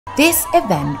This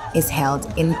event is held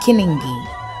in Kiningi,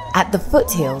 at the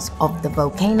foothills of the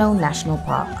Volcano National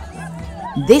Park.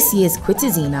 This year's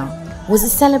Kwitizina was a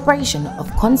celebration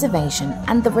of conservation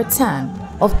and the return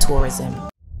of tourism.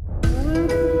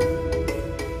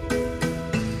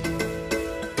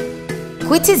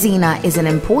 Kwitizina is an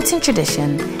important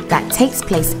tradition that takes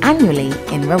place annually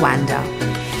in Rwanda.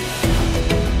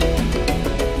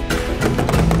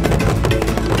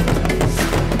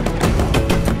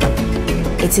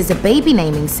 It is a baby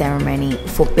naming ceremony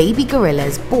for baby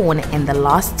gorillas born in the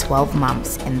last 12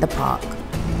 months in the park.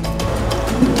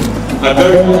 I'm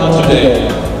very proud today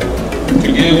to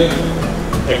give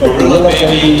a gorilla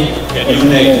baby a new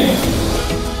name.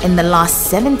 In the last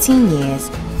 17 years,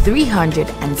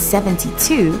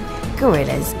 372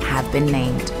 gorillas have been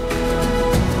named.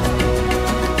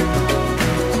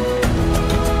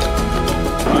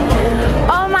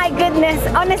 Oh my goodness,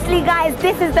 honestly guys,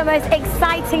 this is the most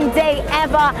exciting day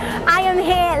ever. I am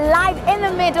here live in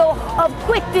the middle of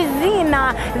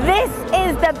Kwitizina. This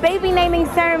is the baby naming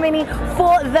ceremony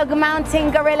for the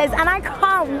mountain gorillas and I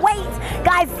can't wait.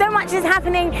 Guys, so much is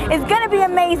happening. It's gonna be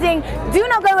amazing. Do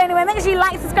not go anywhere. Make sure you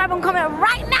like, subscribe and comment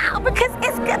right now because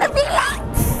it's gonna be lit.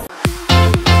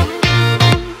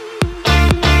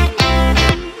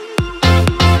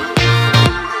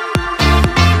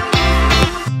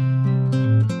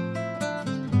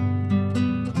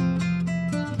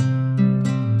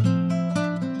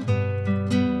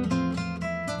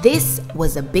 This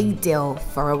was a big deal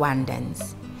for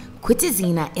Rwandans.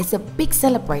 Kwitizina is a big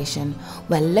celebration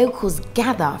where locals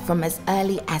gather from as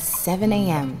early as 7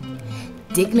 a.m.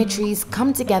 Dignitaries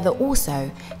come together also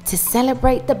to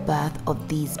celebrate the birth of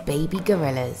these baby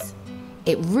gorillas.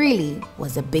 It really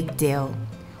was a big deal,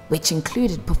 which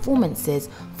included performances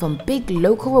from big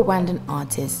local Rwandan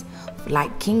artists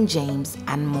like King James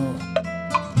and more.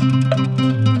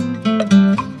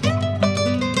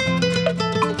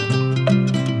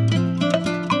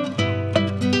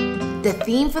 The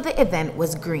theme for the event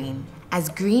was green, as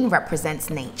green represents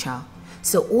nature.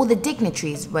 So all the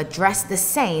dignitaries were dressed the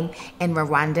same in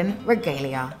Rwandan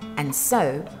regalia, and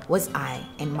so was I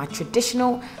in my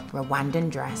traditional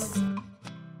Rwandan dress.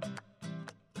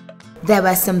 There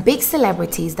were some big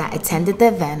celebrities that attended the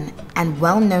event and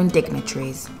well-known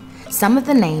dignitaries. Some of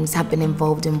the names have been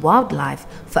involved in wildlife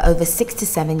for over 6 to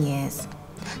 7 years.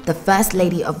 The First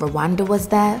Lady of Rwanda was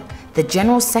there, the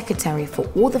General Secretary for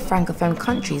all the Francophone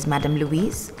countries, Madame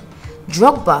Louise,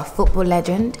 Drogba, football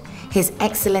legend, His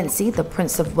Excellency the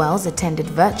Prince of Wales attended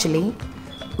virtually,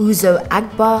 Uzo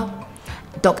Agba,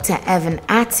 Dr. Evan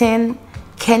Atin,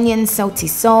 Kenyan Sauti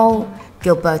Sol,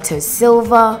 Gilberto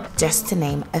Silva, just to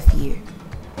name a few.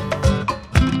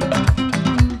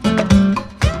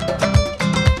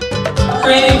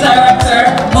 Creative Director,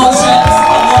 Motions.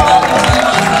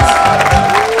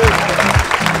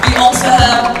 We also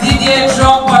have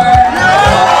Drogba.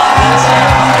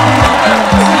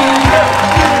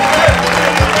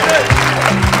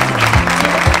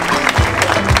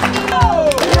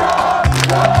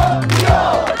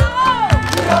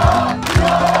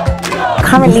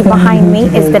 Currently behind me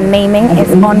is the naming,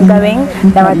 it's ongoing.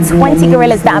 There are 20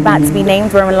 gorillas that are about to be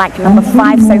named. We're on like number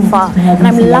 5 so far. And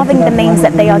I'm loving the names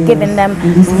that they are giving them.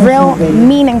 Real,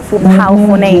 meaningful,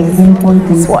 powerful names.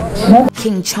 Let's watch.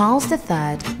 King Charles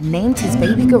III named his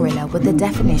baby gorilla with the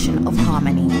definition of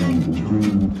harmony.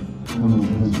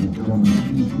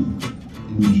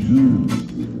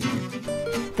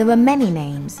 There were many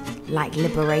names like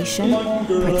liberation,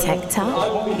 protector,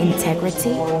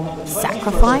 integrity,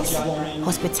 sacrifice,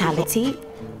 hospitality,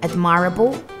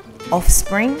 admirable,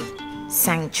 offspring,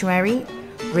 sanctuary,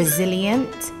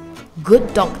 resilient,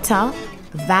 good doctor,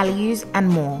 values, and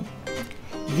more.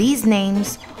 These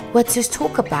names were to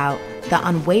talk about the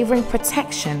unwavering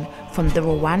protection from the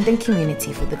Rwandan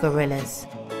community for the gorillas.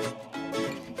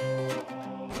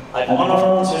 I'm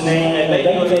honored to name a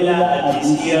baby gorilla at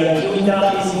this year's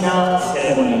Kwitizina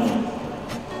ceremony.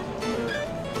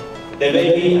 The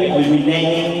baby I will be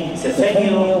naming is a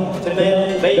female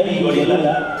baby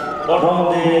gorilla born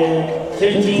on the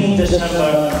 13th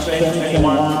December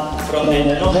 2021 from the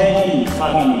Noheli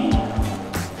family.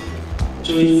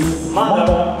 To his mother,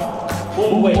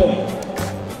 Umwe.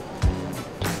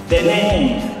 The name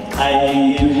I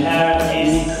give her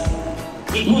is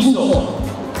Ikuso.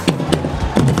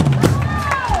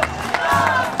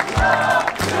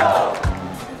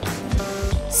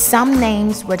 Some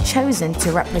names were chosen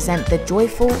to represent the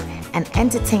joyful and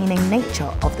entertaining nature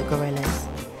of the gorillas.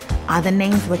 Other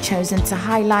names were chosen to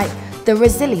highlight the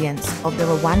resilience of the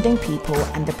Rwandan people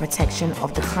and the protection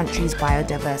of the country's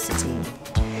biodiversity.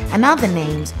 and other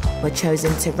names were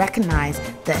chosen to recognize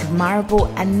the admirable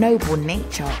and noble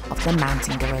nature of the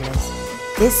mountain gorillas.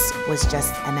 This was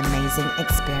just an amazing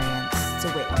experience to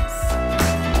witness.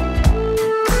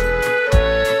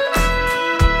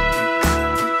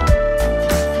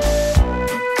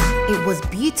 It was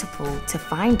beautiful to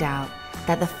find out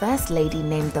that the First Lady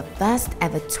named the first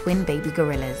ever twin baby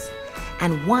gorillas,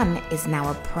 and one is now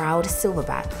a proud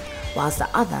silverback, whilst the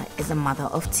other is a mother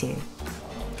of two.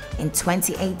 In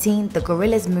 2018, the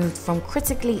gorillas moved from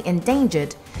critically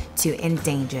endangered to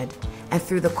endangered, and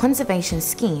through the conservation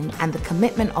scheme and the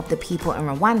commitment of the people in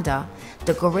Rwanda,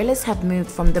 the gorillas have moved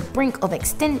from the brink of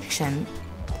extinction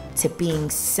to being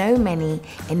so many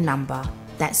in number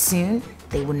that soon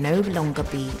they will no longer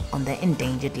be on the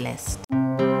endangered list.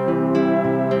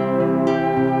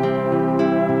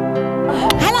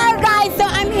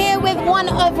 One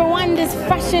of Rwanda's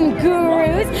fashion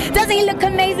gurus. Doesn't he look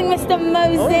amazing, Mr.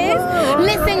 Moses?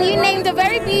 Listen, you named a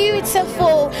very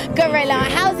beautiful gorilla.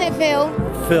 How's it feel?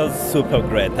 Feels super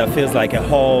great. That feels like a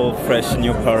whole fresh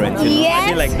new parent. You know? Yes. I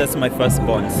feel like that's my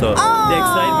firstborn, so the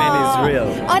excitement is real.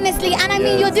 Honestly, and I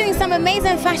mean, you're doing some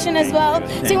amazing fashion as well.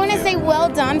 So you want to say well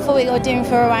done for what you're doing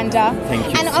for Rwanda. Thank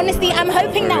you. And honestly, I'm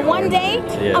hoping that one day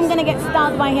I'm going to get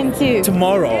styled by him too.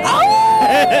 Tomorrow.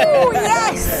 Oh,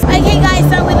 yes! Okay guys,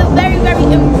 so with a very, very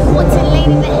important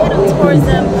lady, the head of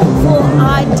tourism for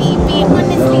RDB.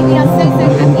 Honestly, we are so, so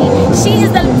happy. She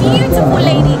is the beautiful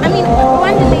lady. I mean,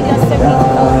 Rwanda lady are so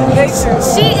beautiful.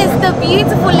 She is the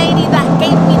beautiful lady that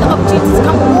gave me the opportunity to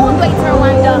come all the way to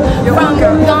Rwanda from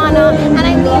Ghana. And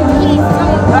I mean, please tell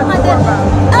me what are the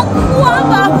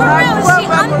Akwaba, for real. She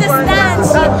understands.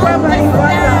 She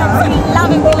understands. We love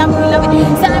it, we love it, we love it.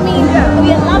 So I mean, we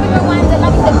are loving Rwanda,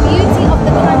 loving the beauty of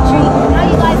the country. How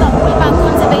you guys are all about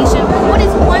conservation. What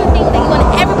is one thing that you want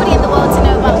everybody in the world to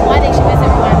know about why they should visit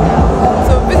Rwanda?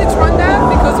 So visit Rwanda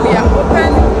because we are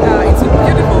open. It's a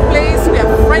beautiful place. We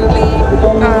are friendly,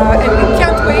 and we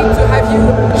can't wait to have you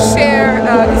share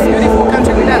this beautiful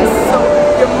country with us. So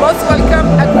you're most welcome.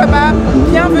 Akwaba,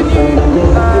 bienvenue,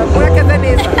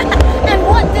 Murakazaneza. And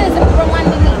what does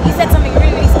Rwanda mean? You said something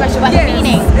really, really special about the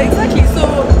meaning. Exactly. So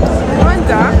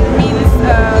Rwanda means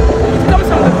it comes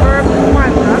from the verb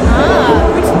Rwanda,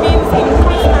 which means in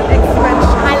constant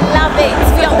expansion. I love it.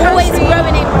 We are always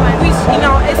growing in Rwanda. Which in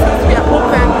our essence we are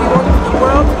open. We want the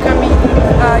world to come in.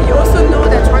 You also know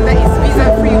that Rwanda is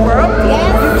visa-free world.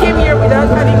 Yes. You came here without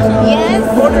having to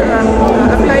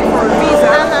apply for a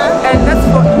visa, and that's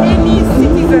for any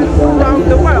citizen around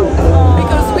the world.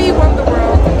 Because we want the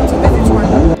world to visit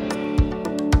Rwanda.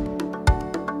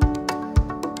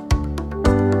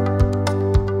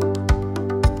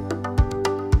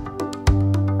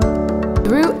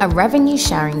 Through a revenue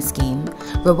sharing scheme,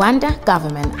 Rwanda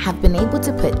government have been able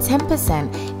to put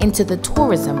 10% into the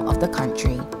tourism of the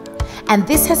country. And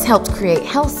this has helped create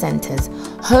health centers,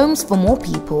 homes for more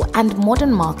people, and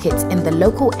modern markets in the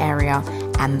local area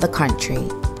and the country.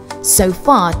 So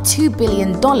far, $2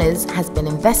 billion has been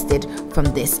invested from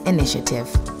this initiative.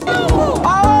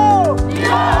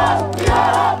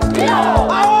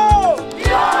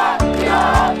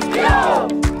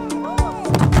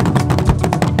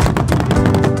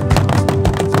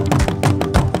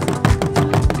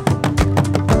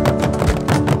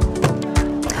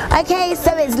 Okay,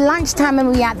 so it's lunchtime and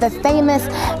we're at the famous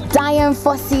Diane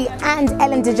Fossey and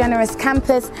Ellen DeGeneres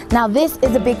campus. Now this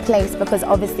is a big place because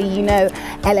obviously you know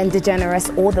Ellen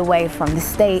DeGeneres all the way from the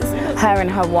States. Her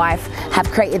and her wife have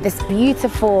created this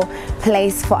beautiful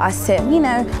place for us to, you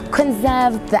know,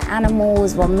 conserve the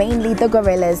animals, well mainly the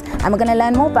gorillas, and we're going to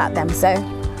learn more about them. So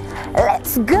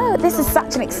let's go. This is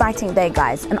such an exciting day,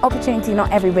 guys. An opportunity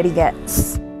not everybody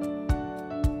gets.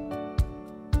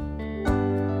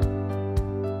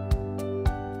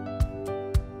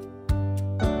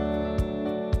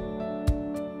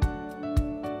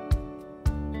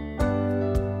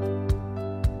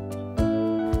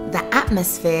 The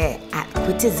atmosphere at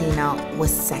Kwitizina was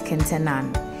second to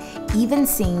none. Even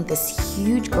seeing this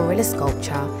huge gorilla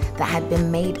sculpture that had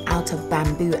been made out of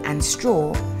bamboo and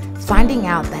straw, finding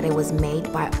out that it was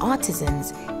made by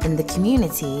artisans in the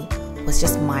community was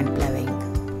just mind-blowing.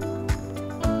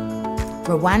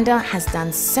 Rwanda has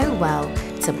done so well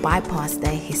to bypass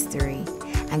their history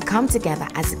and come together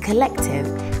as a collective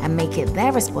and make it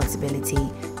their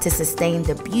responsibility to sustain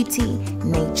the beauty,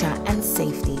 nature, and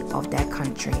safety of their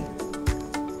country.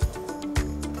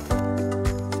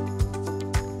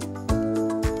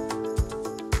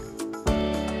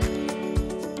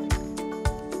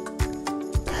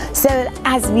 So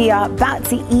as we are about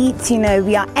to eat, you know,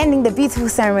 we are ending the beautiful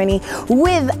ceremony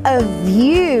with a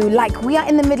view. Like, we are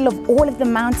in the middle of all of the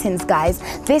mountains, guys.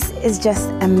 This is just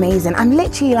amazing. I'm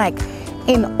literally like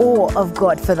in awe of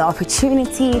God for the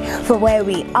opportunity, for where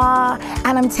we are.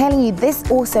 And I'm telling you, this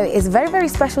also is a very, very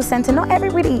special center. Not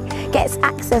everybody gets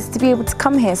access to be able to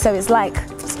come here. So it's like,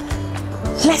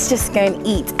 let's just go and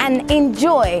eat and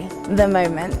enjoy the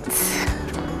moment.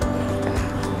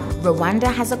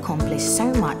 Rwanda has accomplished so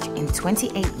much in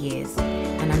 28 years,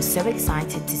 and I'm so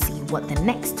excited to see what the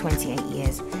next 28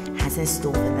 years has in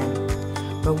store for them.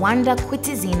 Rwanda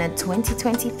Kwitizina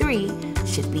 2023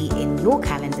 should be in your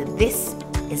calendar. This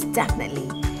is definitely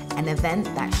an event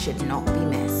that should not be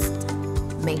missed.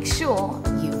 Make sure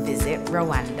you visit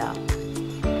Rwanda.